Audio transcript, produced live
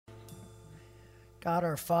God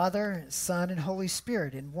our Father, Son, and Holy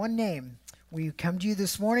Spirit, in one name, we come to you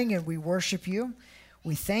this morning and we worship you.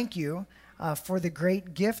 We thank you for the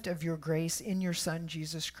great gift of your grace in your Son,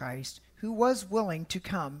 Jesus Christ, who was willing to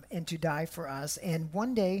come and to die for us. And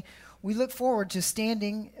one day, we look forward to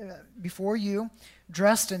standing before you,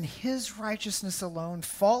 dressed in his righteousness alone,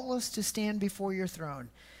 faultless to stand before your throne,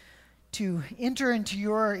 to enter into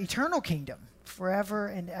your eternal kingdom forever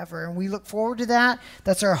and ever. And we look forward to that.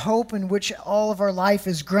 That's our hope in which all of our life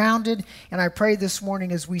is grounded. And I pray this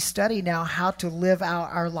morning as we study now how to live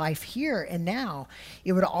out our life here and now,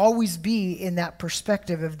 it would always be in that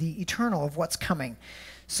perspective of the eternal, of what's coming.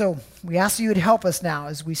 So we ask you to help us now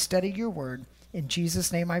as we study your word. In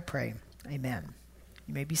Jesus' name I pray. Amen.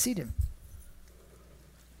 You may be seated.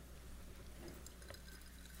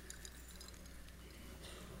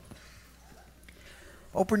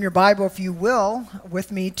 Open your Bible, if you will,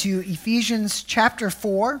 with me to Ephesians chapter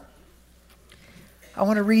 4. I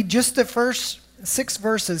want to read just the first 6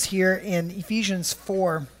 verses here in Ephesians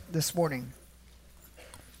 4 this morning.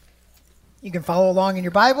 You can follow along in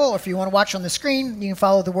your Bible, or if you want to watch on the screen, you can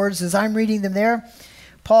follow the words as I'm reading them there.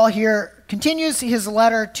 Paul here continues his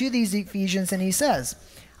letter to these Ephesians, and he says,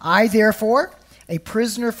 I, therefore, a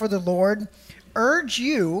prisoner for the Lord, urge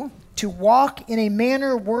you to walk in a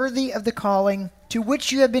manner worthy of the calling to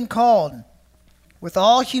which you have been called, with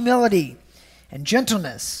all humility and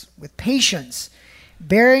gentleness, with patience,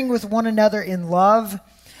 bearing with one another in love,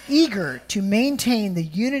 eager to maintain the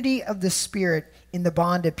unity of the Spirit in the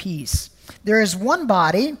bond of peace. There is one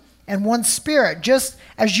body and one Spirit, just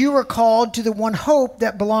as you were called to the one hope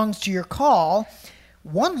that belongs to your call,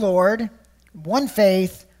 one Lord, one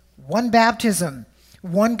faith, one baptism,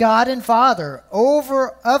 one God and Father,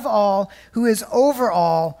 of all, who is over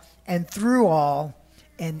all, and through all,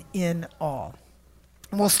 and in all.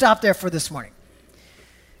 And we'll stop there for this morning.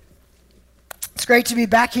 It's great to be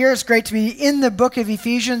back here. It's great to be in the book of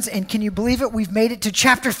Ephesians. And can you believe it? We've made it to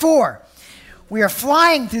chapter 4. We are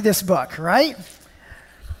flying through this book, right?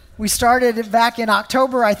 We started back in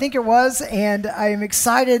October, I think it was, and I'm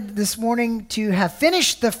excited this morning to have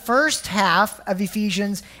finished the first half of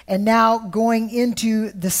Ephesians and now going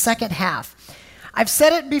into the second half. I've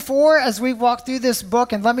said it before as we've walked through this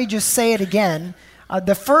book, and let me just say it again.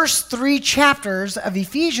 The first 3 chapters of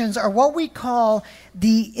Ephesians are what we call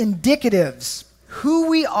the indicatives, who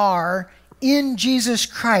we are in Jesus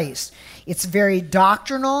Christ. It's very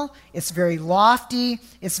doctrinal, it's very lofty,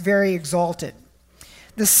 it's very exalted.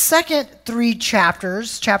 The second 3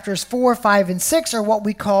 chapters, chapters 4, 5, and 6, are what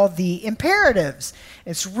we call the imperatives.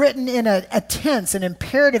 It's written in a tense, an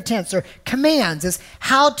imperative tense, or commands. It's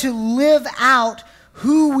how to live out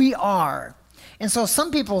who we are. And so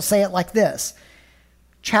some people say it like this.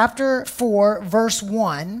 Chapter 4, verse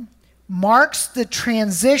 1, marks the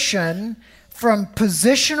transition from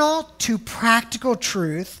positional to practical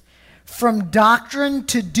truth, from doctrine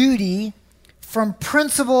to duty, from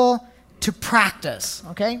principle to practice,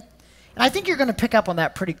 okay? And I think you're going to pick up on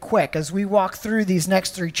that pretty quick as we walk through these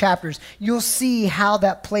next 3 chapters. You'll see how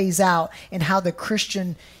that plays out and how the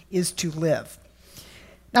Christian is to live.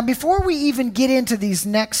 Now, before we even get into these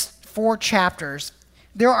next 4 chapters,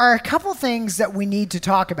 there are a couple things that we need to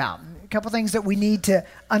talk about, a couple things that we need to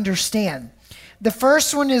understand. The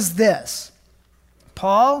first one is this.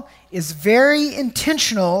 Paul is very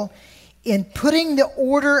intentional in putting the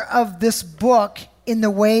order of this book in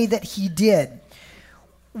the way that he did.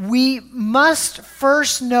 We must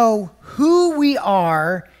first know who we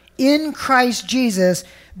are in Christ Jesus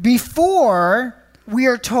before we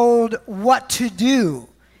are told what to do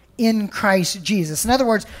in Christ Jesus. In other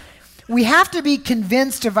words, we have to be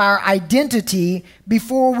convinced of our identity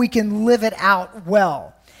before we can live it out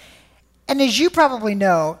well. And as you probably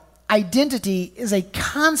know, identity is a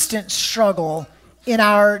constant struggle in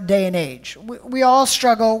our day and age. We all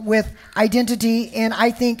struggle with identity, and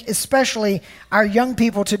I think especially our young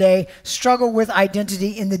people today struggle with identity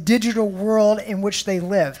in the digital world in which they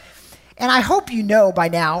live. And I hope you know by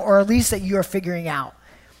now, or at least that you are figuring out,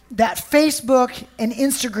 that Facebook and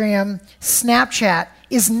Instagram, Snapchat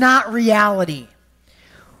is not reality.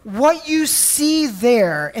 What you see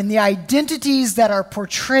there and the identities that are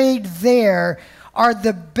portrayed there are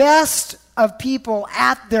the best of people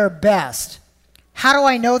at their best. How do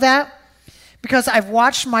I know that? Because I've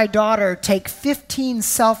watched my daughter take 15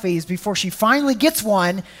 selfies before she finally gets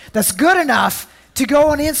one that's good enough to go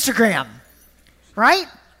on Instagram, right?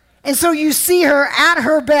 And so you see her at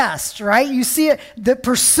her best, right? You see it, the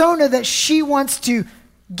persona that she wants to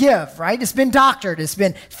give, right? It's been doctored, it's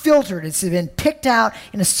been filtered, it's been picked out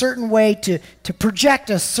in a certain way to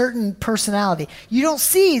project a certain personality. You don't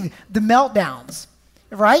see the meltdowns.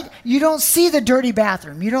 right? You don't see the dirty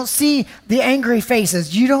bathroom. You don't see the angry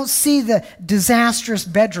faces. You don't see the disastrous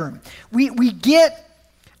bedroom. We get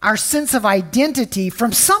our sense of identity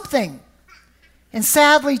from something. And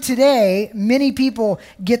sadly today, many people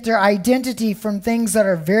get their identity from things that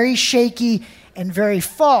are very shaky and very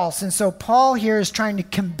false. And so Paul here is trying to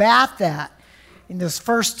combat that in those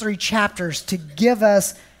first 3 chapters to give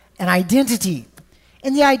us an identity.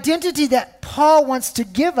 And the identity that Paul wants to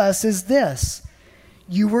give us is this: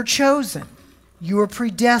 you were chosen, you were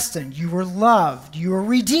predestined, you were loved, you were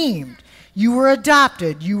redeemed, you were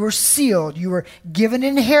adopted, you were sealed, you were given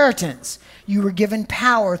inheritance, you were given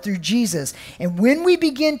power through Jesus. And when we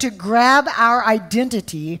begin to grab our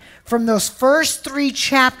identity from those first 3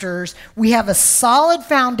 chapters, we have a solid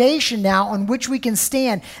foundation now on which we can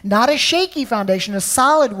stand. Not a shaky foundation, a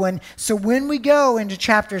solid one. So when we go into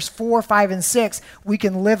chapters 4, 5, and 6, we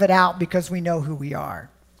can live it out because we know who we are.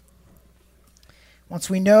 Once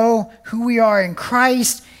we know who we are in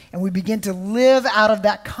Christ and we begin to live out of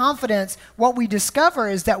that confidence, what we discover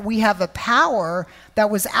is that we have a power that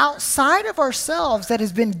was outside of ourselves that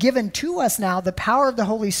has been given to us now, the power of the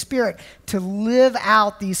Holy Spirit to live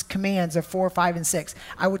out these commands of 4, 5, and 6.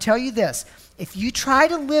 I will tell you this: if you try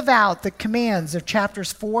to live out the commands of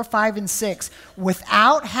chapters 4, 5, and 6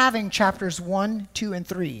 without having chapters 1, 2, and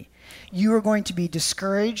 3, you are going to be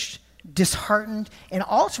discouraged, disheartened, and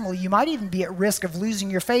ultimately you might even be at risk of losing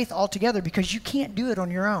your faith altogether because you can't do it on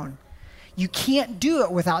your own. You can't do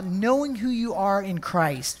it without knowing who you are in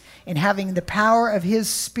Christ and having the power of His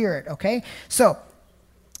Spirit, okay? So,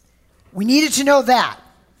 we needed to know that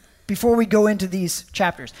before we go into these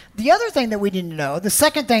chapters. The other thing that we need to know, the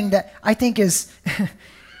second thing that I think is,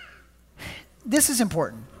 this is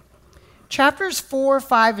important. Chapters 4,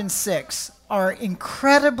 5, and 6 are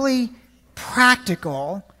incredibly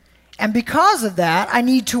practical. And because of that, I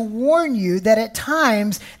need to warn you that at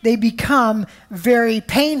times they become very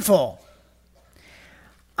painful.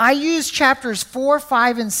 I use chapters 4,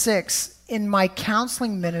 5, and 6 in my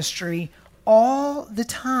counseling ministry all the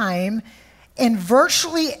time, and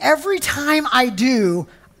virtually every time I do,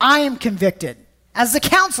 I am convicted. As the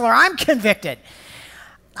counselor, I'm convicted.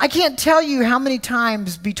 I can't tell you how many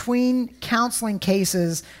times between counseling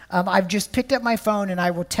cases, I've just picked up my phone and I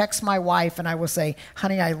will text my wife and I will say,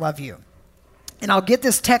 "Honey, I love you." And I'll get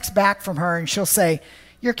this text back from her and she'll say,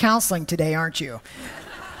 "You're counseling today, aren't you?"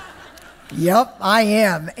 Yep, I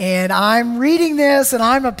am. And I'm reading this and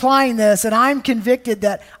I'm applying this and I'm convicted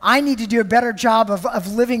that I need to do a better job of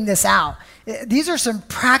living this out. These are some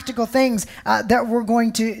practical things that we're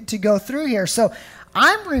going to go through here. So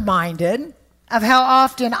I'm reminded of how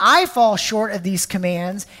often I fall short of these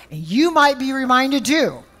commands, and you might be reminded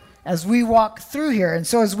too as we walk through here. And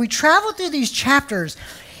so as we travel through these chapters,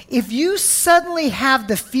 if you suddenly have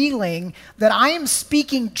the feeling that I am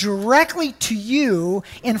speaking directly to you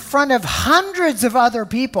in front of hundreds of other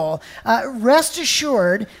people, rest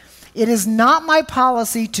assured, it is not my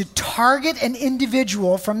policy to target an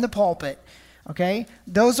individual from the pulpit, okay?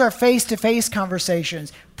 Those are face-to-face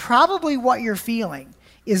conversations. Probably what you're feeling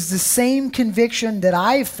is the same conviction that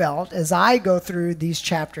I've felt as I go through these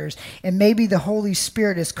chapters, and maybe the Holy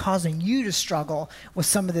Spirit is causing you to struggle with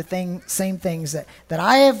some of the same things that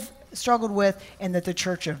I have struggled with and that the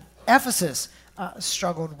church of Ephesus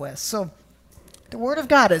struggled with. So the Word of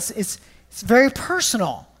God it's very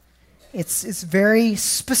personal. It's very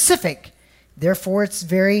specific. Therefore, it's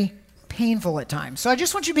very painful at times. So I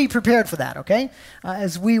just want you to be prepared for that, okay,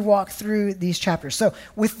 as we walk through these chapters. So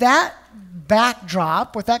with that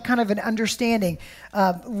backdrop, with that kind of an understanding,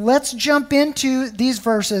 let's jump into these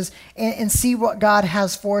verses and see what God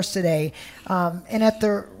has for us today. And at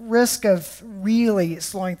the risk of really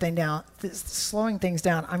slowing things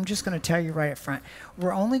down, I'm just going to tell you right up front,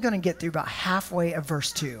 we're only going to get through about halfway of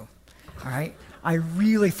verse 2, all right? I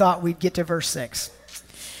really thought we'd get to verse 6.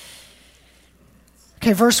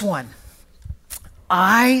 Okay, verse 1.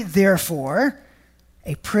 I, therefore,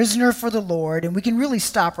 a prisoner for the Lord, and we can really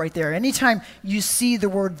stop right there. Anytime you see the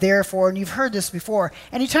word therefore, and you've heard this before,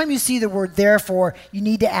 anytime you see the word therefore, you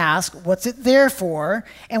need to ask, what's it there for?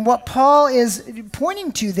 And what Paul is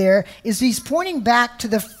pointing to there is he's pointing back to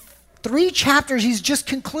the 3 chapters he's just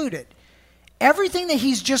concluded. Everything that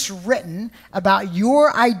he's just written about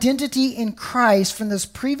your identity in Christ from those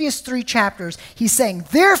previous 3 chapters, he's saying,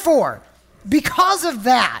 therefore, because of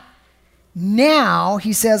that, now,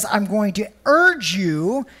 he says, I'm going to urge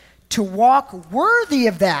you to walk worthy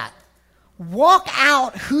of that. Walk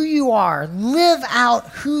out who you are. Live out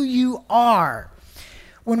who you are.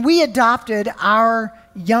 When we adopted our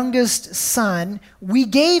youngest son, we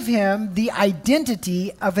gave him the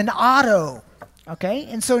identity of an Otto. Okay,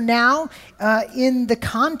 and so now, in the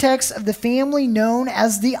context of the family known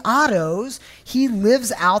as the Ottos, he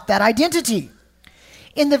lives out that identity.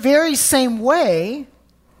 In the very same way,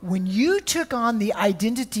 when you took on the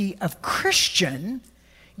identity of Christian,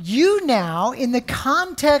 you now, in the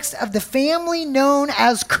context of the family known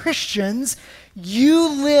as Christians, you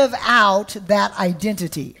live out that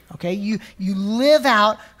identity. Okay, you live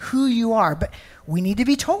out who you are. But we need to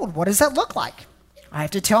be told, what does that look like? I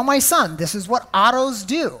have to tell my son, this is what Ottos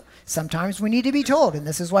do. Sometimes we need to be told, and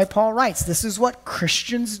this is why Paul writes, this is what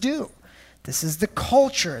Christians do. This is the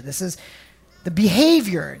culture. This is the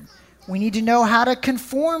behavior. We need to know how to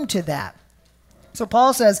conform to that. So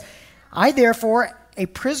Paul says, I therefore, a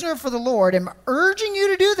prisoner for the Lord, am urging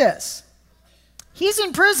you to do this. He's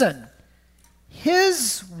in prison.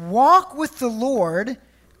 His walk with the Lord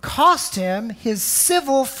cost him his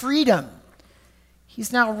civil freedom.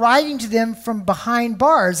 He's now writing to them from behind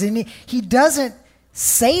bars, and he doesn't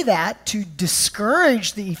say that to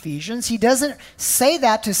discourage the Ephesians. He doesn't say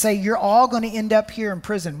that to say, you're all going to end up here in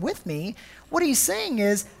prison with me. What he's saying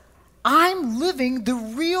is, I'm living the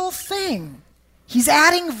real thing. He's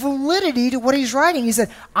adding validity to what he's writing. He said,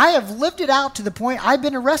 I have lived it out to the point I've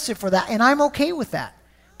been arrested for that, and I'm okay with that,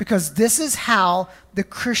 because this is how the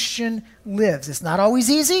Christian lives. It's not always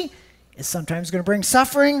easy. It's sometimes going to bring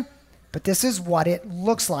suffering. But this is what it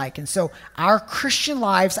looks like. And so our Christian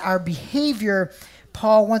lives, our behavior,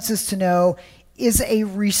 Paul wants us to know, is a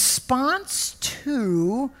response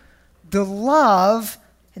to the love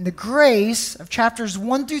and the grace of chapters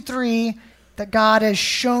 1 through 3 that God has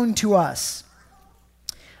shown to us.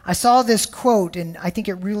 I saw this quote, and I think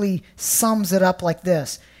it really sums it up like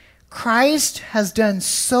this. Christ has done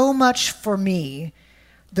so much for me,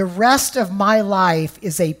 the rest of my life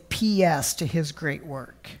is a PS to his great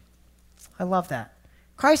work. I love that.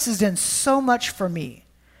 Christ has done so much for me.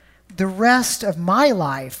 The rest of my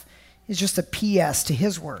life is just a PS to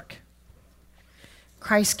his work.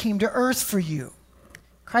 Christ came to earth for you.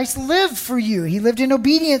 Christ lived for you. He lived in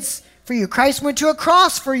obedience for you. Christ went to a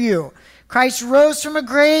cross for you. Christ rose from a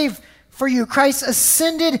grave for you. Christ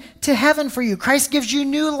ascended to heaven for you. Christ gives you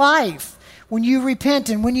new life when you repent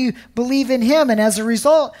and when you believe in him. And as a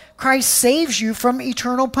result, Christ saves you from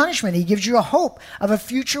eternal punishment. He gives you a hope of a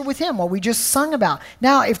future with him, what we just sung about.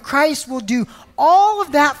 Now, if Christ will do all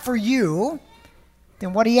of that for you,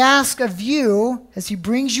 then what he asks of you as he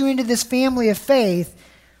brings you into this family of faith,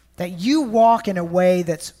 that you walk in a way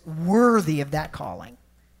that's worthy of that calling.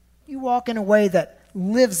 You walk in a way that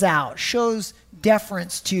lives out, shows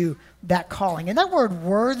deference to that calling. And that word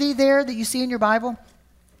worthy there that you see in your Bible,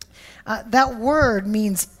 that word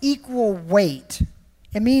means equal weight.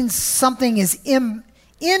 It means something is in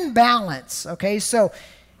balance, okay? So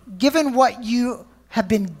given what you have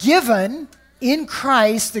been given in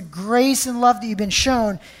Christ, the grace and love that you've been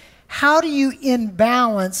shown, how do you in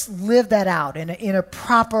balance live that out in a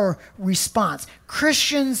proper response?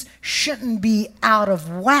 Christians shouldn't be out of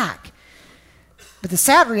whack. But the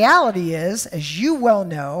sad reality is, as you well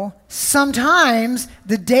know, sometimes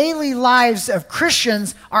the daily lives of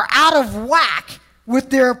Christians are out of whack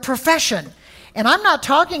with their profession. And I'm not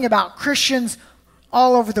talking about Christians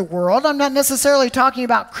all over the world. I'm not necessarily talking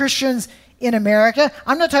about Christians in America.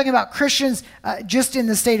 I'm not talking about Christians just in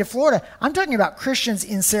the state of Florida. I'm talking about Christians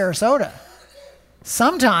in Sarasota.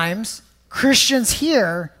 Sometimes Christians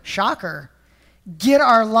here, shocker, get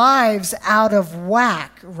our lives out of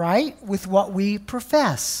whack, right, with what we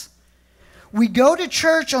profess. We go to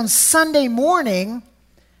church on Sunday morning,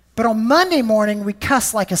 but on Monday morning we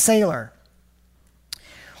cuss like a sailor.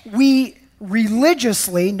 We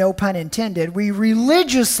religiously, no pun intended, we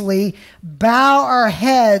religiously bow our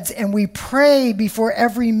heads and we pray before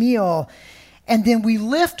every meal, and then we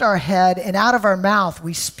lift our head and out of our mouth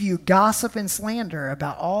we spew gossip and slander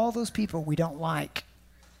about all those people we don't like.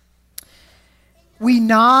 We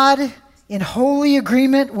nod in holy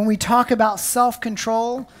agreement when we talk about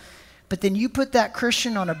self-control, but then you put that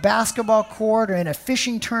Christian on a basketball court or in a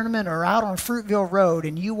fishing tournament or out on Fruitville Road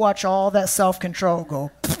and you watch all that self-control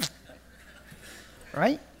go,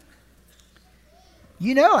 right?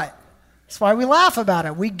 You know it. That's why we laugh about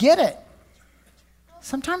it. We get it.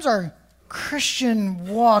 Sometimes our Christian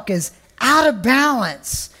walk is out of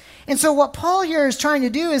balance. And so what Paul here is trying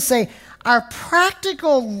to do is say our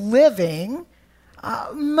practical living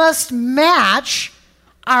must match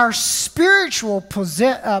our spiritual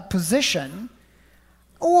position,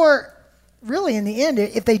 or really in the end,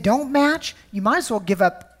 if they don't match, you might as well give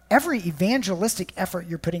up every evangelistic effort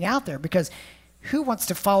you're putting out there, because who wants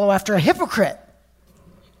to follow after a hypocrite?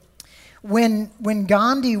 When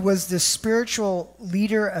Gandhi was the spiritual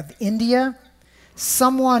leader of India,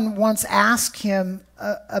 someone once asked him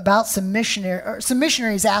about some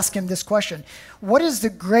missionaries asked him this question: what is the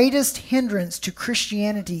greatest hindrance to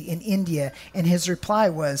Christianity in India? And his reply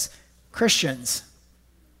was, Christians.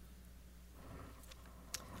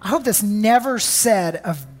 I hope that's never said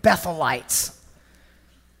of Bethelites.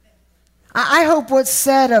 I hope what's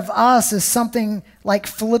said of us is something like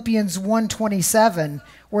Philippians 1:27,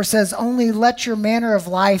 where it says, only let your manner of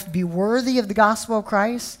life be worthy of the gospel of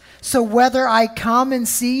Christ. So whether I come and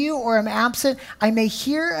see you or am absent, I may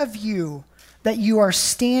hear of you that you are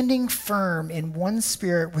standing firm in one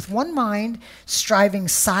spirit, with one mind, striving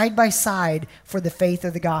side by side for the faith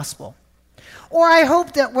of the gospel. Or I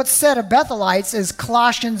hope that what's said of Bethelites is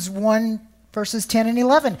Colossians 1, verses 10 and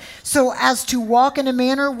 11. So as to walk in a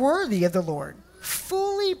manner worthy of the Lord,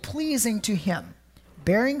 fully pleasing to him,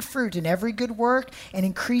 bearing fruit in every good work and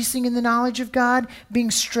increasing in the knowledge of God,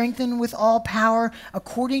 being strengthened with all power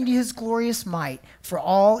according to his glorious might, for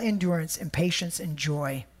all endurance and patience and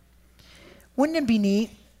joy. Wouldn't it be neat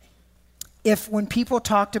if when people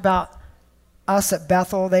talked about us at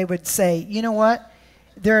Bethel, they would say, you know what?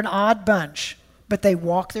 They're an odd bunch, but they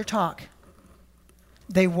walk their talk.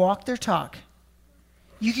 They walk their talk.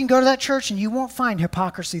 You can go to that church and you won't find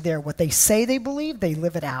hypocrisy there. What they say they believe, they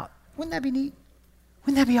live it out. Wouldn't that be neat?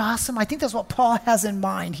 Wouldn't that be awesome? I think that's what Paul has in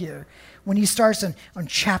mind here when he starts on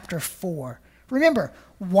chapter 4. Remember,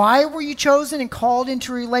 why were you chosen and called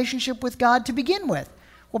into a relationship with God to begin with?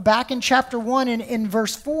 Well, back in chapter 1 in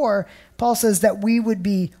verse 4, Paul says that we would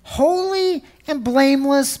be holy and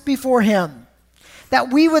blameless before him. That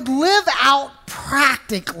we would live out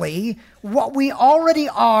practically what we already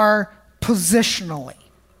are positionally.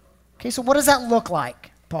 Okay, so what does that look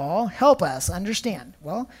like? Paul, help us understand.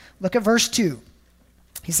 Well, look at verse 2.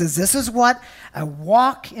 He says, this is what a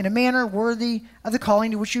walk in a manner worthy of the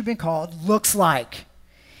calling to which you've been called looks like.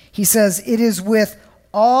 He says, it is with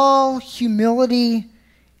all humility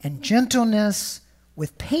and gentleness,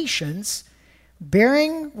 with patience,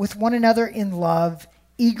 bearing with one another in love,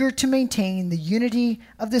 eager to maintain the unity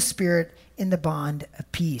of the Spirit in the bond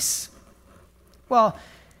of peace. Well,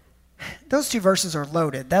 those two verses are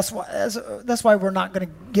loaded. That's why we're not going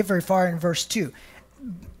to get very far in verse 2.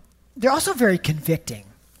 They're also very convicting,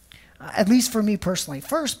 at least for me personally.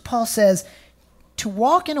 First, Paul says, to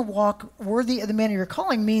walk in a walk worthy of the manner you're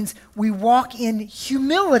calling means we walk in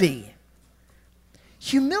humility.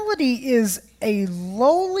 Humility is a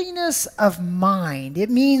lowliness of mind. It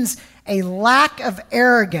means a lack of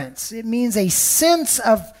arrogance. It means a sense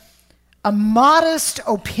of a modest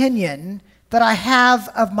opinion that I have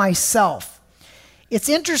of myself. It's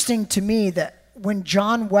interesting to me that when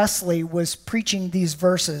John Wesley was preaching these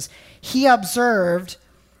verses, he observed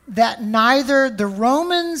that neither the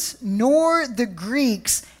Romans nor the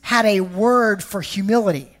Greeks had a word for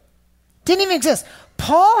humility. Didn't even exist.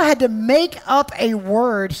 Paul had to make up a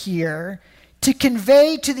word here to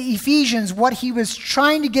convey to the Ephesians what he was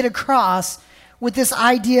trying to get across with this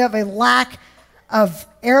idea of a lack of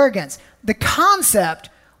arrogance. The concept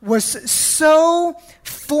was so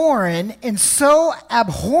foreign and so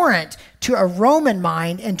abhorrent to a Roman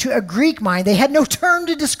mind and to a Greek mind, they had no term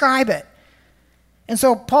to describe it. And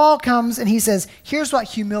so Paul comes and he says, here's what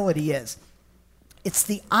humility is. It's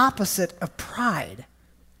the opposite of pride.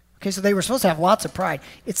 Okay, so they were supposed to have lots of pride.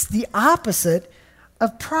 It's the opposite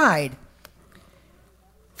of pride.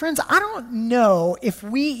 Friends, I don't know if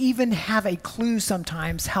we even have a clue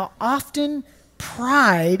sometimes how often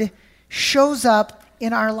pride shows up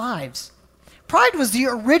in our lives. Pride was the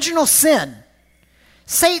original sin.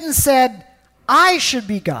 Satan said, I should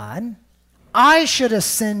be God. I should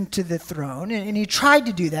ascend to the throne. And he tried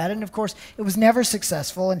to do that. And of course, it was never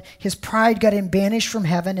successful. And his pride got him banished from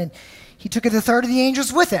heaven. And he took a third of the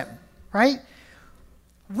angels with him, right?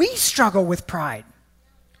 We struggle with pride.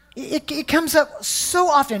 It comes up so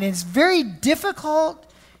often. It's very difficult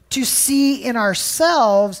to see in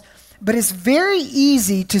ourselves, but it's very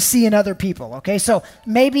easy to see in other people, okay? So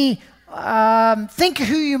maybe think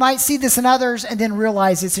who you might see this in others and then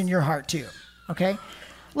realize it's in your heart too, okay?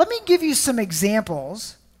 Let me give you some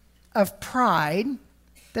examples of pride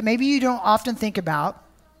that maybe you don't often think about.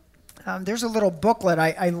 There's a little booklet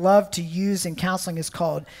I love to use in counseling. It's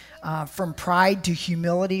called From Pride to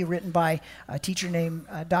Humility, written by a teacher named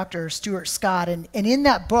Dr. Stuart Scott. And in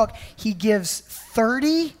that book, he gives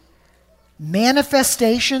 30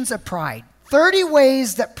 manifestations of pride, 30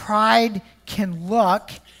 ways that pride can look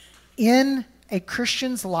in a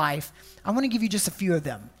Christian's life. I want to give you just a few of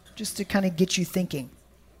them, just to kind of get you thinking.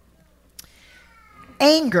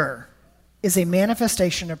 Anger is a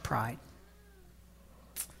manifestation of pride.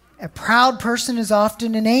 A proud person is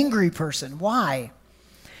often an angry person. Why?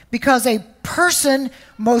 because a person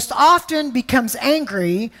most often becomes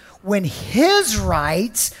angry when his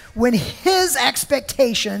rights, when his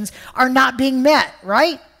expectations are not being met,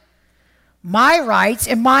 right? My rights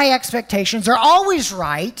and my expectations are always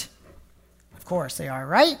right. Of course they are,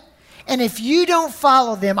 right? And if you don't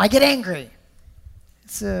follow them, I get angry.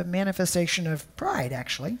 It's a manifestation of pride,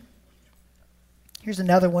 actually. Here's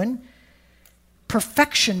another one.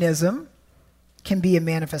 Perfectionism can be a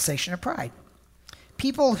manifestation of pride.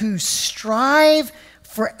 People who strive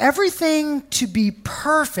for everything to be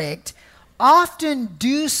perfect often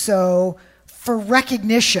do so for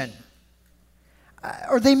recognition.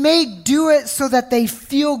 Or they may do it so that they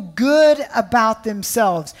feel good about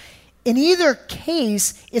themselves. In either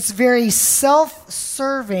case, it's very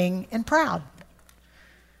self-serving and proud.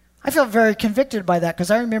 I felt very convicted by that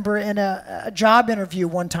because I remember in a job interview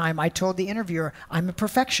one time, I told the interviewer, I'm a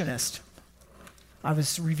perfectionist. I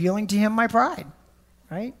was revealing to him my pride,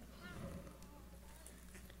 right?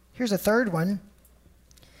 Here's a third one.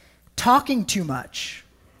 Talking too much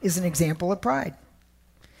is an example of pride.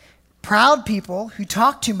 Proud people who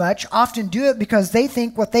talk too much often do it because they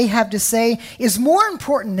think what they have to say is more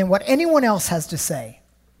important than what anyone else has to say.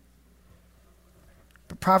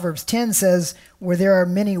 But Proverbs 10 says, where there are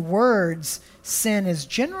many words, sin is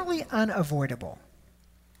generally unavoidable.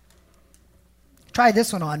 Try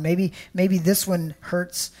this one on. Maybe this one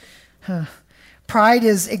hurts. Pride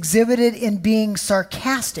is exhibited in being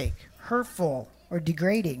sarcastic, hurtful, or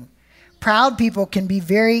degrading. Proud people can be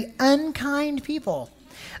very unkind people.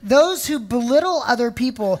 Those who belittle other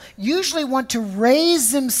people usually want to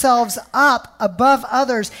raise themselves up above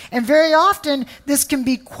others, and very often this can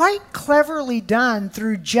be quite cleverly done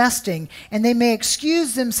through jesting, and they may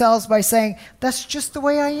excuse themselves by saying, that's just the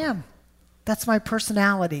way I am. That's my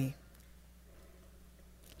personality.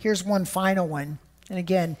 Here's one final one, and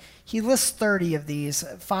again, he lists 30 of these.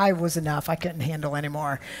 5 was enough. I couldn't handle any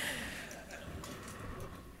more.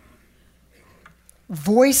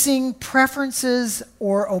 Voicing preferences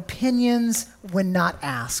or opinions when not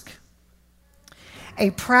asked.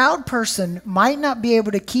 A proud person might not be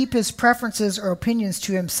able to keep his preferences or opinions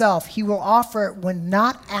to himself. He will offer it when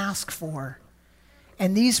not asked for.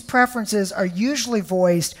 And these preferences are usually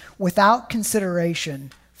voiced without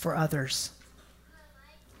consideration for others.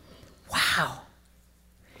 Wow.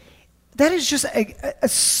 That is just a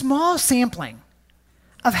small sampling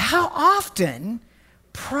of how often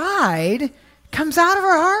pride comes out of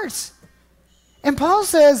our hearts. And Paul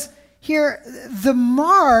says here, the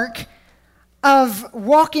mark of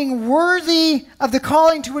walking worthy of the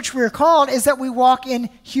calling to which we are called is that we walk in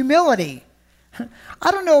humility.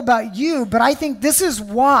 I don't know about you, but I think this is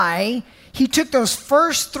why he took those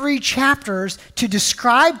first 3 chapters to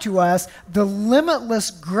describe to us the limitless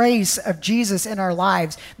grace of Jesus in our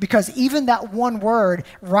lives, because even that one word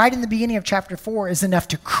right in the beginning of chapter 4 is enough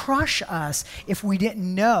to crush us if we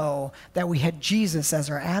didn't know that we had Jesus as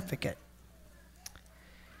our advocate.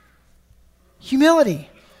 Humility.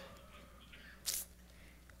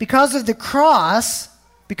 Because of the cross,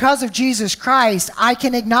 because of Jesus Christ, I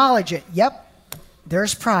can acknowledge it. Yep,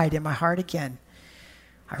 there's pride in my heart again.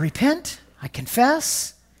 I repent, I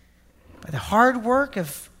confess. By the hard work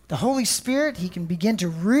of the Holy Spirit, he can begin to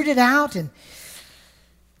root it out, and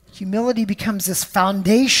humility becomes this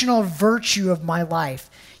foundational virtue of my life.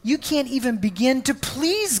 You can't even begin to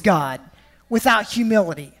please God without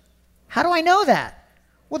humility. How do I know that?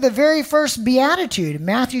 Well, the very first beatitude,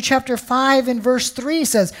 Matthew chapter 5 and verse 3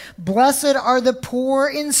 says, "Blessed are the poor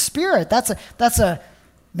in spirit." That's a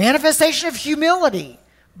manifestation of humility.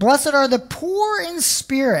 Blessed are the poor in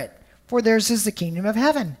spirit, for theirs is the kingdom of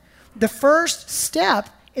heaven. The first step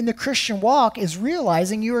in the Christian walk is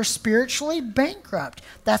realizing you are spiritually bankrupt.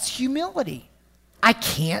 That's humility. I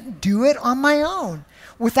can't do it on my own.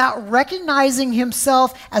 Without recognizing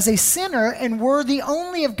himself as a sinner and worthy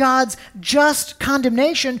only of God's just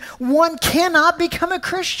condemnation, one cannot become a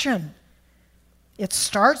Christian. It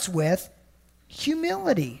starts with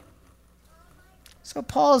humility. So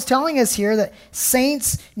Paul is telling us here that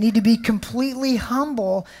saints need to be completely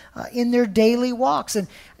humble in their daily walks. And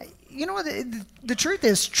you know what? The truth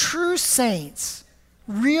is, true saints,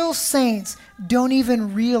 real saints, don't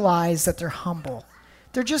even realize that they're humble.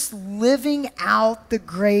 They're just living out the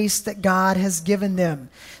grace that God has given them.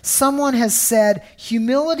 Someone has said,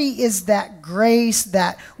 humility is that grace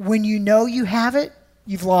that when you know you have it,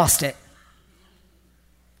 you've lost it.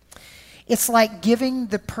 It's like giving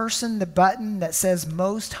the person the button that says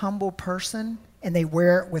most humble person, and they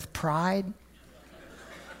wear it with pride.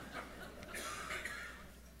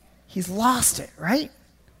 He's lost it, right?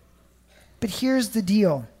 But here's the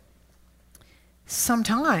deal.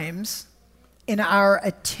 Sometimes in our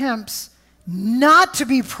attempts not to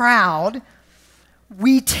be proud,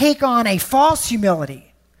 we take on a false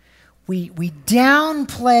humility. We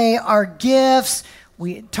downplay our gifts.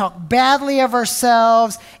 We talk badly of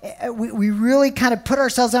ourselves. We really kind of put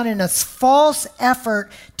ourselves down in a false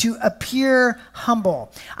effort to appear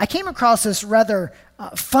humble. I came across this rather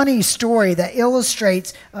funny story that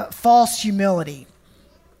illustrates false humility.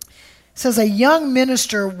 It says a young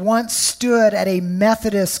minister once stood at a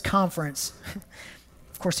Methodist conference.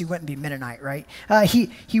 Of course, he wouldn't be Mennonite, right?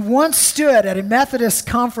 He once stood at a Methodist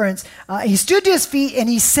conference. He stood to his feet and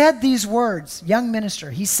he said these words, young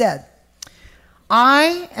minister. He said,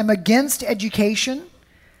 "I am against education.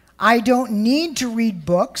 I don't need to read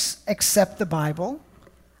books except the Bible.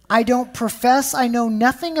 I don't profess I know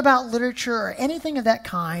nothing about literature or anything of that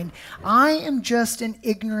kind. I am just an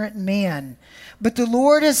ignorant man. But the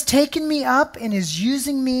Lord has taken me up and is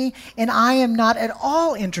using me, and I am not at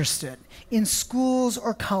all interested in schools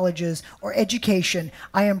or colleges or education.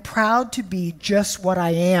 I am proud to be just what I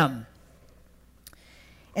am."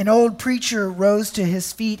 An old preacher rose to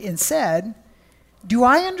his feet and said, "Do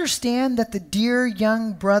I understand that the dear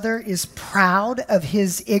young brother is proud of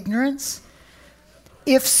his ignorance?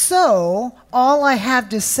 If so, all I have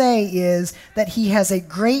to say is that he has a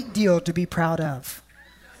great deal to be proud of."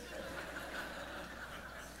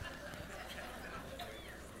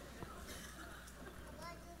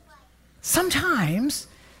 Sometimes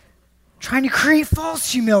trying to create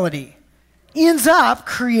false humility ends up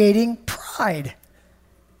creating pride.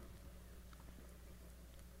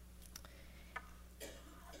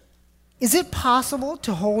 Is it possible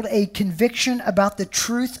to hold a conviction about the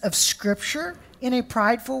truth of Scripture in a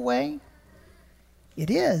prideful way? It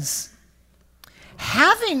is.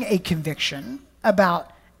 Having a conviction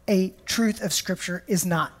about a truth of Scripture is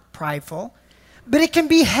not prideful, but it can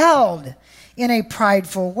be held in a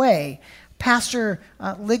prideful way. Pastor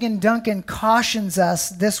Ligon Duncan cautions us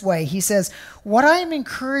this way. He says, "What I am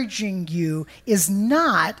encouraging you is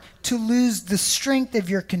not to lose the strength of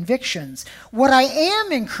your convictions. What I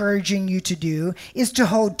am encouraging you to do is to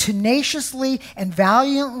hold tenaciously and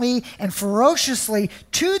valiantly and ferociously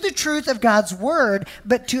to the truth of God's word,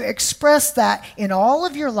 but to express that in all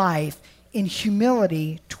of your life in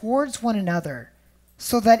humility towards one another,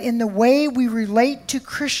 so that in the way we relate to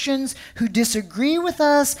Christians who disagree with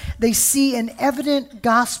us, they see an evident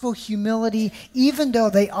gospel humility, even though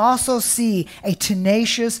they also see a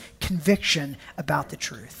tenacious conviction about the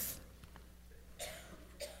truth."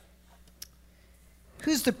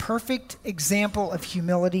 Who's the perfect example of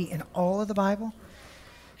humility in all of the Bible?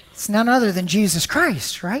 It's none other than Jesus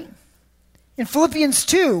Christ, right? In Philippians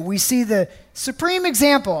 2, we see the supreme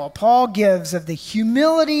example Paul gives of the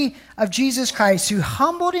humility of Jesus Christ, who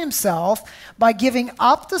humbled himself by giving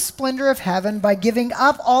up the splendor of heaven, by giving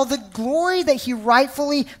up all the glory that he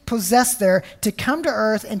rightfully possessed there, to come to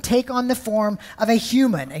earth and take on the form of a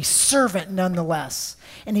human, a servant nonetheless.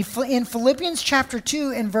 And in Philippians chapter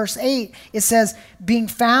 2 and verse 8, it says, "Being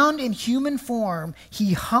found in human form,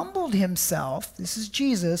 he humbled himself," this is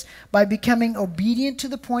Jesus, "by becoming obedient to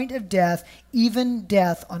the point of death, even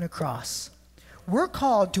death on a cross." We're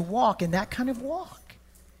called to walk in that kind of walk.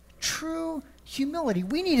 True humility.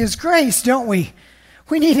 We need his grace, don't we?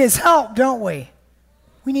 We need his help, don't we?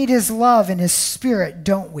 We need his love and his spirit,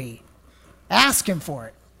 don't we? Ask him for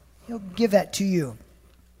it. He'll give that to you.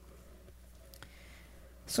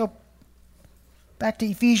 So back to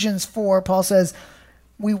Ephesians 4, Paul says,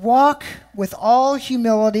 "We walk with all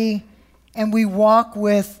humility and we walk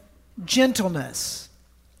with gentleness."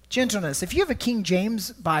 Gentleness. If you have a King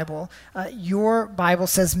James Bible, your Bible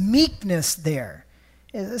says meekness there.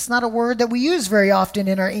 It's not a word that we use very often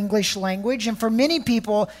in our English language, and for many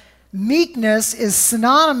people, meekness is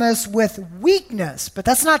synonymous with weakness, but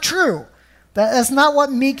that's not true. That's not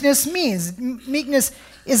what meekness means. Meekness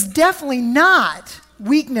is definitely not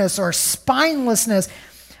weakness or spinelessness.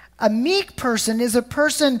 A meek person is a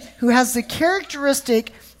person who has the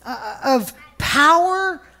characteristic of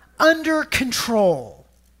power under control.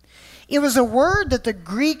 It was a word that the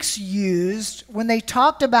Greeks used when they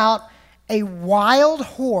talked about a wild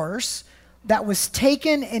horse that was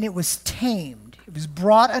taken and it was tamed. It was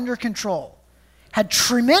brought under control. Had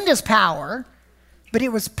tremendous power, but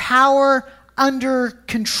it was power under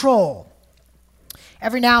control.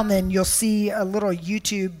 Every now and then you'll see a little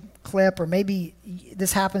YouTube clip, or maybe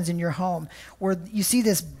this happens in your home, where you see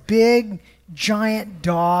this big, giant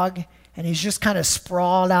dog, and he's just kind of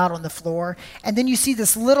sprawled out on the floor. And then you see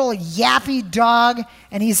this little yappy dog,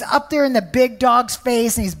 and he's up there in the big dog's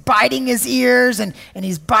face, and he's biting his ears, and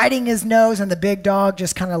he's biting his nose, and the big dog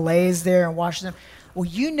just kind of lays there and watches him. Well,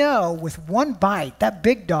 you know, with one bite, that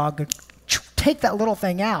big dog take that little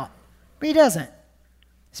thing out. But he doesn't.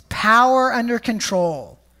 It's power under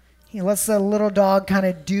control. He lets the little dog kind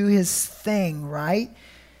of do his thing, right?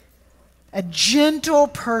 A gentle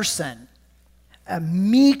person, a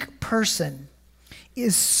meek person,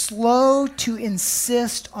 is slow to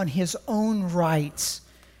insist on his own rights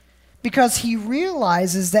because he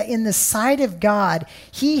realizes that in the sight of God,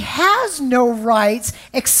 he has no rights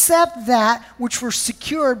except that which were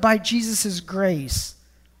secured by Jesus' grace.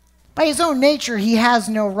 By his own nature, he has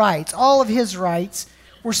no rights. All of his rights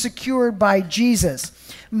were secured by Jesus.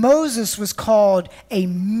 Moses was called a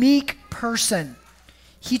meek person.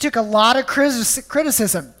 He took a lot of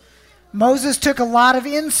criticism. Moses took a lot of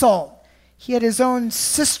insult. He had his own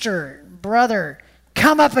sister, brother,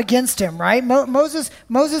 come up against him, right?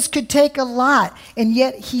 Moses could take a lot, and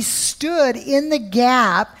yet he stood in the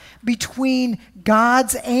gap between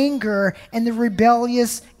God's anger and the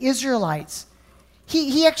rebellious Israelites.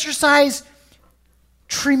 He exercised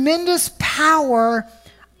tremendous power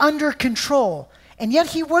under control, and yet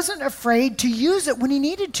he wasn't afraid to use it when he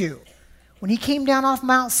needed to. When he came down off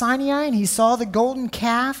Mount Sinai and he saw the golden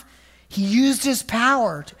calf, he used his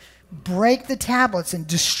power to break the tablets and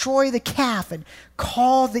destroy the calf and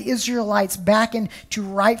call the Israelites back into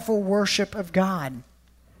rightful worship of God.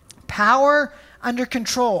 Power under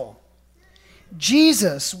control.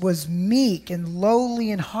 Jesus was meek and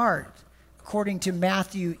lowly in heart, according to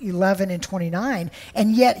Matthew 11 and 29,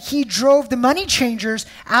 and yet he drove the money changers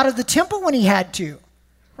out of the temple when he had to.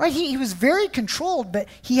 Right? He was very controlled, but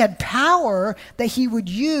he had power that he would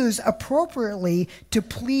use appropriately to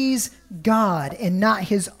please God and not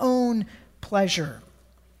his own pleasure.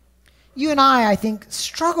 You and I think,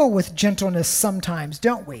 struggle with gentleness sometimes,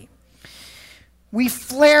 don't we? We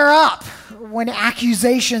flare up when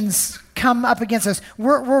accusations come up against us.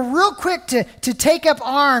 We're real quick to take up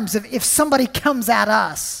arms if somebody comes at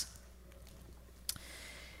us.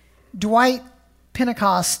 Dwight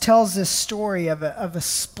Pentecost tells this story of a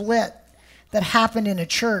split that happened in a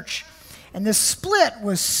church. And this split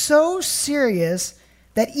was so serious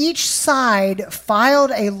that each side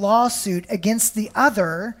filed a lawsuit against the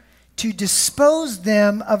other to dispose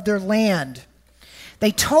them of their land.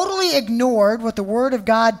 They totally ignored what the Word of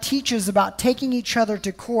God teaches about taking each other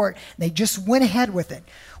to court. They just went ahead with it.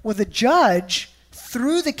 Well, the judge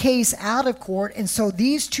threw the case out of court, and so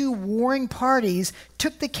these two warring parties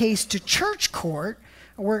took the case to church court,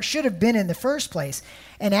 where it should have been in the first place.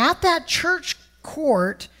 And at that church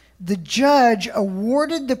court, the judge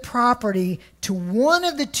awarded the property to one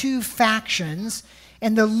of the two factions,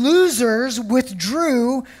 and the losers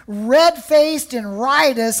withdrew, red-faced and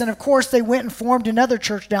riotous, and of course they went and formed another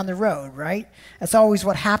church down the road, right? That's always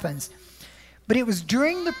what happens. But it was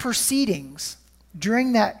during the proceedings,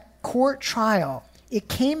 during that court trial, it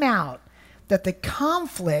came out that the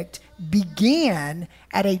conflict began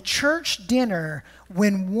at a church dinner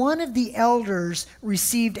when one of the elders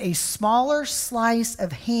received a smaller slice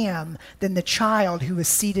of ham than the child who was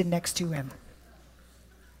seated next to him.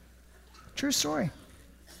 True story.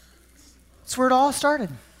 That's where it all started.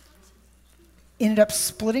 Ended up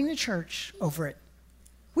splitting the church over it.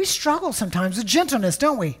 We struggle sometimes with gentleness,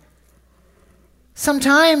 don't we?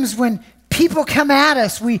 Sometimes when people come at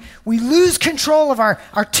us, we lose control of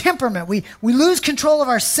our temperament. We lose control of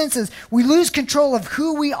our senses. We lose control of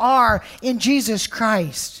who we are in Jesus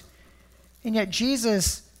Christ. And yet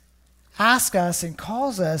Jesus asks us and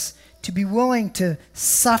calls us to be willing to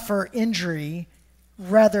suffer injury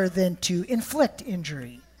rather than to inflict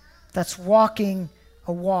injury. That's walking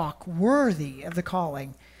a walk worthy of the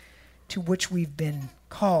calling to which we've been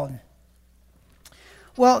called.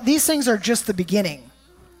 Well, these things are just the beginning.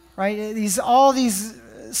 Right? All these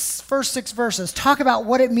first 6 verses talk about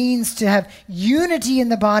what it means to have unity in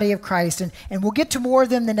the body of Christ. And we'll get to more of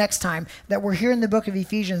them the next time that we're here in the book of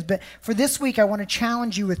Ephesians. But for this week, I want to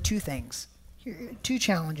challenge you with 2 things. 2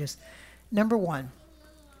 challenges. Number 1,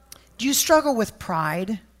 do you struggle with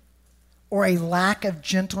pride or a lack of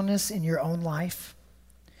gentleness in your own life?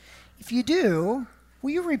 If you do,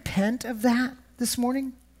 will you repent of that this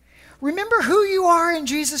morning? Remember who you are in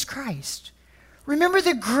Jesus Christ. Remember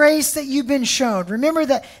the grace that you've been shown. Remember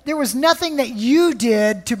that there was nothing that you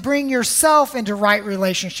did to bring yourself into right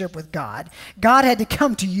relationship with God. God had to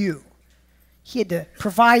come to you. He had to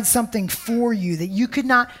provide something for you that you could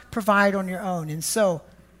not provide on your own. And so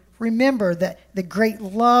remember that the great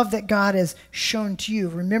love that God has shown to you.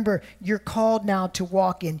 Remember, you're called now to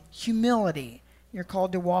walk in humility. You're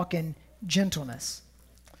called to walk in gentleness.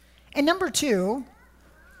 And number 2,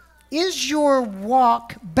 is your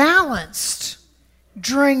walk balanced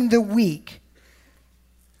during the week?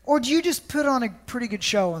 Or do you just put on a pretty good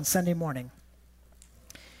show on Sunday morning?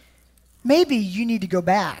 Maybe you need to go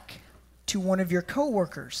back to one of your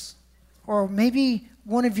coworkers, or maybe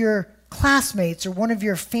one of your classmates or one of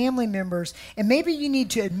your family members, and maybe you need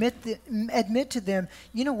to admit to them,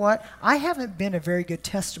 you know what, I haven't been a very good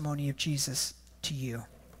testimony of Jesus to you.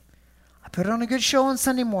 I put on a good show on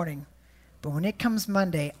Sunday morning, but when it comes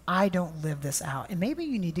Monday, I don't live this out. And maybe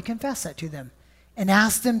you need to confess that to them and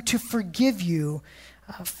ask them to forgive you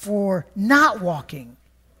for not walking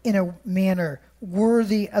in a manner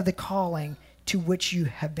worthy of the calling to which you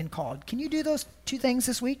have been called. Can you do those two things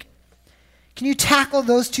this week? Can you tackle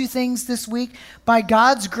those two things this week? By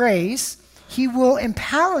God's grace, he will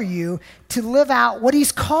empower you to live out what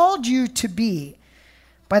he's called you to be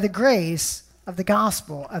by the grace of the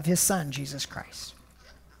gospel of his Son, Jesus Christ.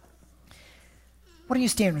 Why don't you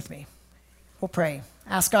stand with me? We'll pray.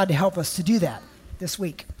 Ask God to help us to do that this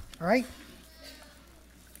week. All right?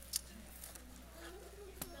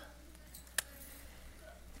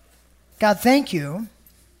 God, thank you,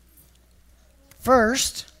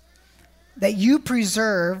 first, that you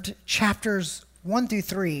preserved chapters 1 through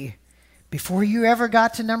 3 before you ever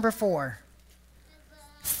got to number 4.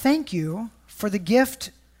 Thank you for the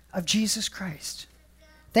gift of Jesus Christ.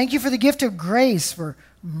 Thank you for the gift of grace, for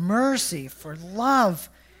mercy, for love.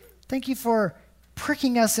 Thank you for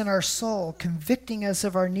pricking us in our soul, convicting us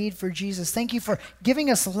of our need for Jesus. Thank you for giving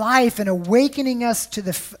us life and awakening us to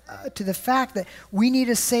the fact that we need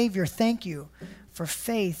a Savior. Thank you for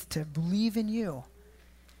faith to believe in you.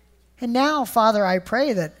 And now, Father, I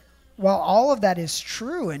pray that while all of that is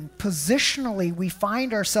true and positionally we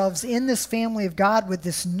find ourselves in this family of God with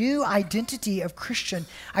this new identity of Christian,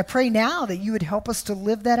 I pray now that you would help us to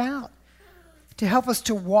live that out, to help us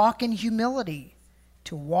to walk in humility,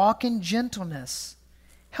 to walk in gentleness.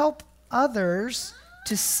 Help others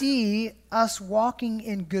to see us walking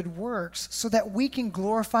in good works so that we can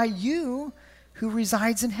glorify you who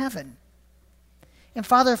resides in heaven. And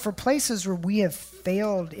Father, for places where we have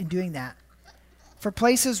failed in doing that, for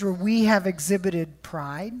places where we have exhibited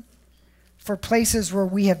pride, for places where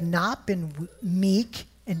we have not been meek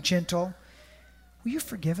and gentle, will you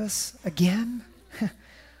forgive us again?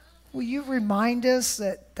 Will you remind us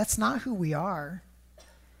that that's not who we are?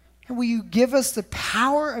 And will you give us the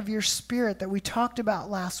power of your Spirit that we talked about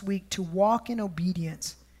last week to walk in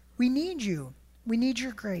obedience? We need you. We need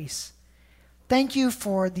your grace. Thank you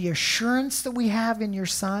for the assurance that we have in your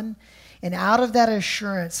Son. And out of that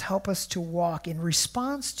assurance, help us to walk in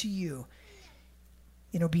response to you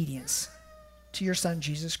in obedience to your Son,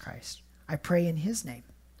 Jesus Christ. I pray in his name.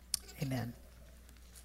 Amen.